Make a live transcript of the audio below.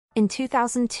In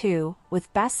 2002,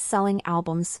 with best-selling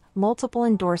albums, multiple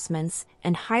endorsements,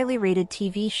 and highly rated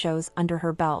TV shows under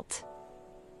her belt.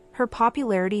 Her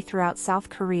popularity throughout South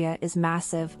Korea is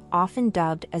massive, often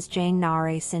dubbed as Jang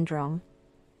Nara syndrome.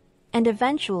 And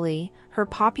eventually, her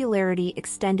popularity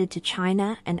extended to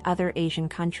China and other Asian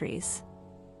countries.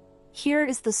 Here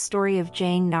is the story of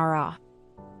Jang Nara.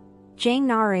 Jang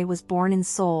Nara was born in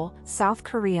Seoul, South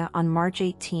Korea on March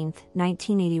 18,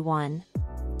 1981.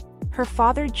 Her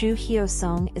father Joo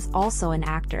Hyo-sung is also an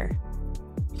actor.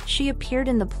 She appeared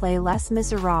in the play Les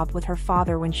Miserables with her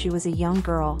father when she was a young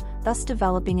girl, thus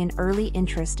developing an early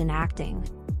interest in acting.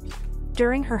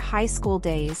 During her high school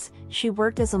days, she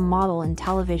worked as a model in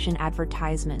television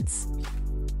advertisements.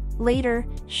 Later,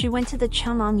 she went to the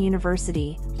Cheongnam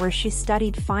University, where she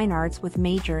studied fine arts with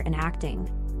major in acting.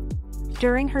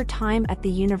 During her time at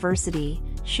the university,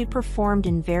 she performed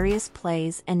in various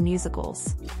plays and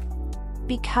musicals.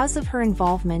 Because of her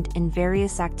involvement in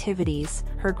various activities,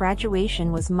 her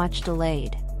graduation was much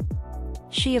delayed.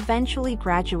 She eventually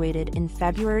graduated in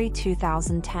February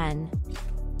 2010.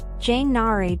 Jang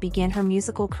Nara began her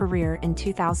musical career in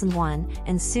 2001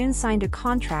 and soon signed a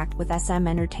contract with SM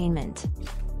Entertainment.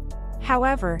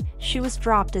 However, she was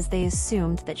dropped as they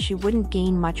assumed that she wouldn't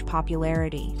gain much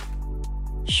popularity.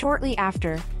 Shortly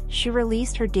after, she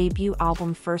released her debut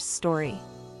album First Story.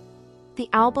 The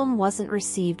album wasn't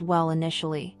received well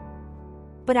initially.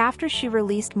 But after she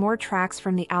released more tracks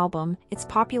from the album, its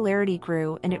popularity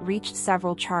grew and it reached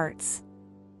several charts.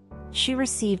 She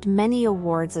received many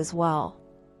awards as well.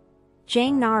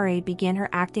 Jang Nara began her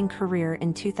acting career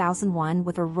in 2001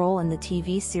 with a role in the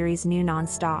TV series New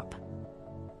Non-Stop.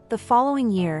 The following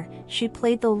year, she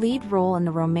played the lead role in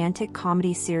the romantic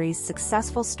comedy series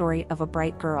Successful Story of a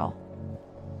Bright Girl.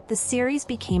 The series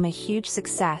became a huge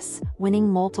success, winning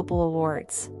multiple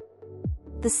awards.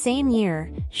 The same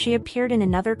year, she appeared in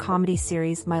another comedy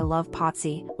series My Love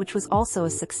Potsy, which was also a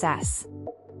success.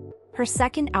 Her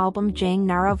second album Jang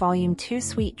Nara Volume 2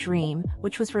 Sweet Dream,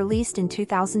 which was released in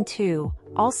 2002,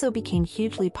 also became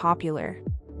hugely popular.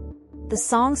 The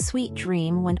song Sweet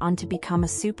Dream went on to become a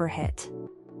super hit.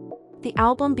 The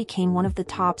album became one of the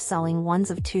top-selling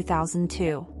ones of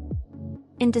 2002.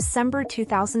 In December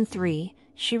 2003,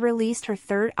 she released her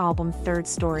third album Third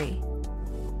Story.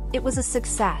 It was a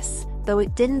success, though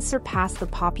it didn't surpass the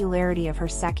popularity of her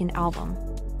second album.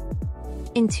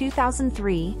 In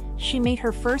 2003, she made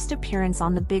her first appearance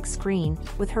on the big screen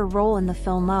with her role in the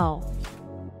film Oh,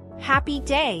 Happy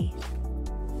Day!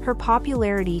 Her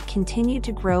popularity continued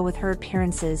to grow with her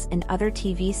appearances in other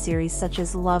TV series such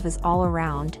as Love Is All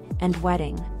Around and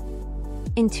Wedding.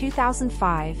 In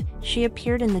 2005, she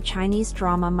appeared in the Chinese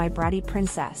drama My Bratty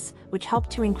Princess, which helped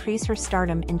to increase her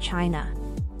stardom in China.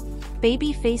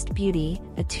 Baby-Faced Beauty,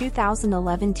 a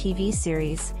 2011 TV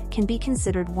series, can be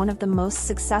considered one of the most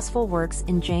successful works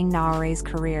in Jang Nara's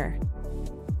career.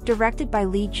 Directed by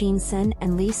Lee Jin-sun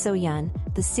and Lee So-yeon,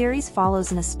 the series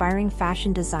follows an aspiring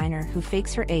fashion designer who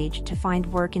fakes her age to find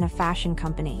work in a fashion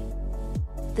company.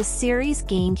 The series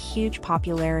gained huge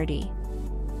popularity.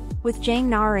 With Jang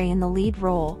Nara in the lead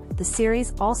role, the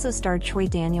series also starred Choi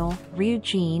Daniel, Ryu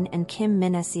Jin and Kim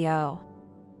Min-seo.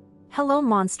 Hello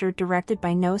Monster, directed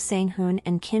by No Sang-hoon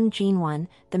and Kim Jin-won,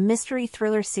 the mystery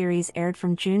thriller series aired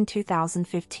from June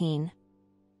 2015.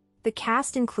 The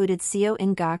cast included Seo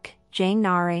In-guk, Jang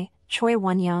Nara, Choi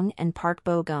Won-young and Park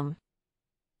Bo-gum.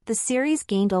 The series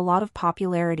gained a lot of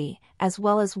popularity, as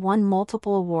well as won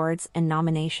multiple awards and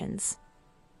nominations.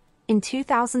 In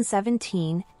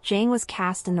 2017, Jang was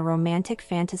cast in the romantic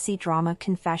fantasy drama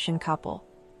Confession Couple.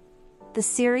 The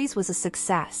series was a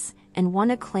success, and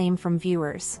won acclaim from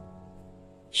viewers.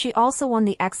 She also won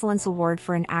the Excellence Award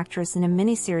for an Actress in a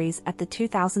Miniseries at the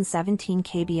 2017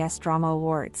 KBS Drama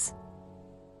Awards.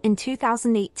 In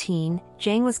 2018,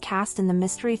 Jang was cast in the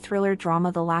mystery thriller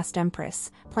drama The Last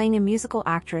Empress, playing a musical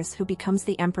actress who becomes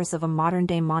the empress of a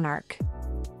modern-day monarch.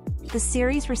 The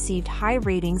series received high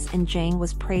ratings and Jang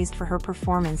was praised for her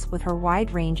performance with her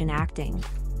wide range in acting.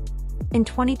 In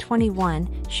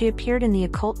 2021, she appeared in the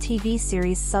occult TV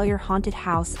series Sell Your Haunted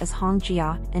House as Hong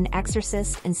Jia, an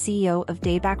exorcist and CEO of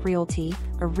Daebak Realty,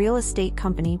 a real estate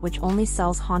company which only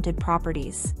sells haunted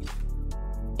properties.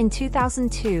 In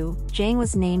 2002, Jang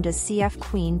was named as CF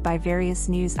Queen by various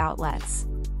news outlets.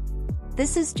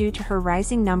 This is due to her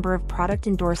rising number of product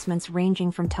endorsements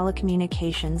ranging from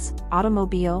telecommunications,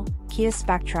 automobile, Kia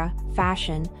Spectra,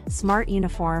 fashion, smart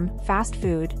uniform, fast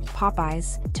food,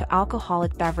 Popeyes, to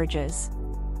alcoholic beverages.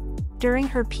 During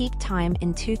her peak time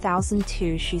in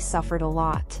 2002, she suffered a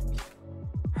lot.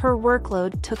 Her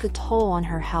workload took a toll on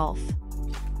her health.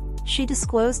 She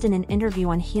disclosed in an interview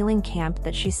on Healing Camp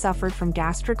that she suffered from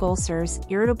gastric ulcers,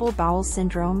 irritable bowel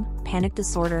syndrome, panic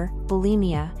disorder,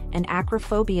 bulimia, and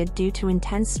acrophobia due to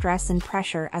intense stress and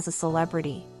pressure as a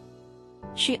celebrity.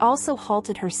 She also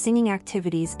halted her singing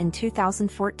activities in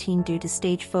 2014 due to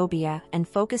stage phobia and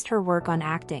focused her work on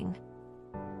acting.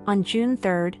 On June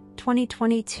 3,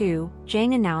 2022,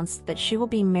 Jang announced that she will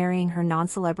be marrying her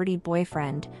non-celebrity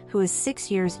boyfriend, who is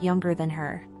 6 years younger than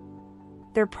her.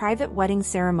 Their private wedding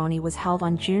ceremony was held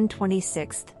on June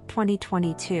 26,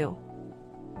 2022.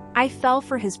 I fell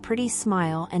for his pretty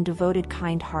smile and devoted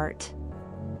kind heart.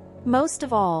 Most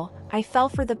of all, I fell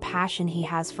for the passion he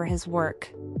has for his work.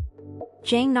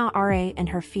 Jang Nara and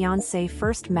her fiancé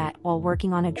first met while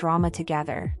working on a drama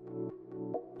together.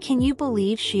 Can you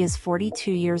believe she is 42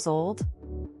 years old?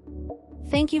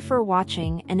 Thank you for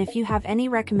watching, and if you have any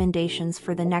recommendations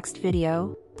for the next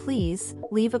video, please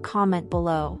leave a comment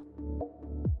below.